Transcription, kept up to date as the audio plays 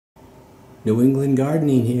New England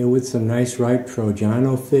gardening here with some nice ripe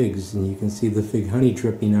Trojano figs, and you can see the fig honey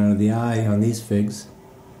dripping out of the eye on these figs.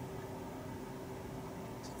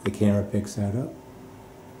 The camera picks that up.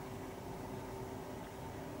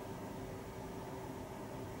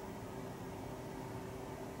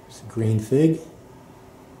 It's a green fig.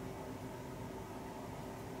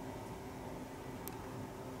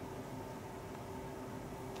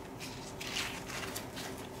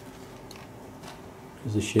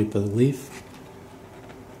 Here's the shape of the leaf.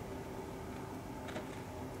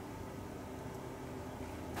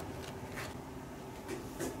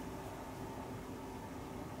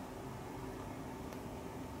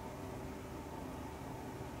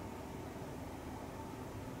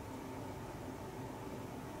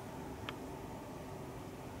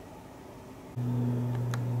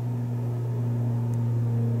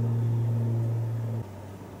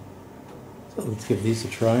 So let's give these a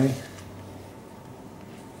try.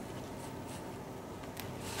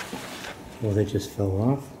 Well, they just fell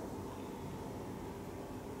off.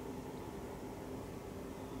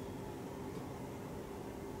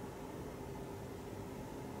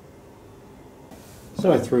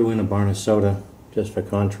 So I threw in a barn of soda just for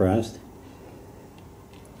contrast.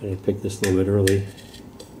 I picked this a little bit early.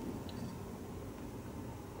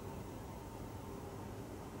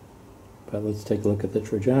 But let's take a look at the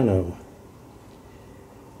Trojano.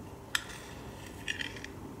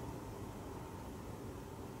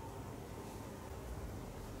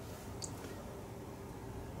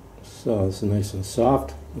 So this is nice and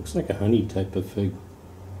soft. Looks like a honey type of fig.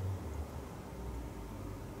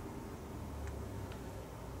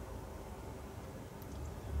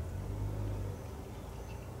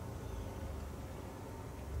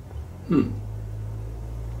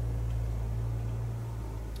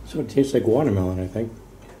 So it tastes like watermelon, I think.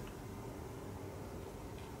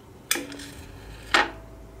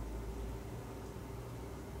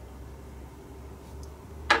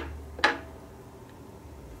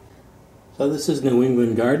 So this is New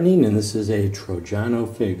England gardening, and this is a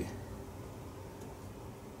Trojano fig.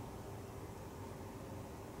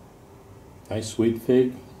 Nice sweet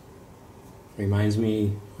fig. Reminds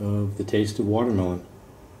me of the taste of watermelon.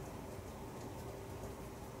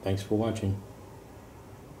 Thanks for watching.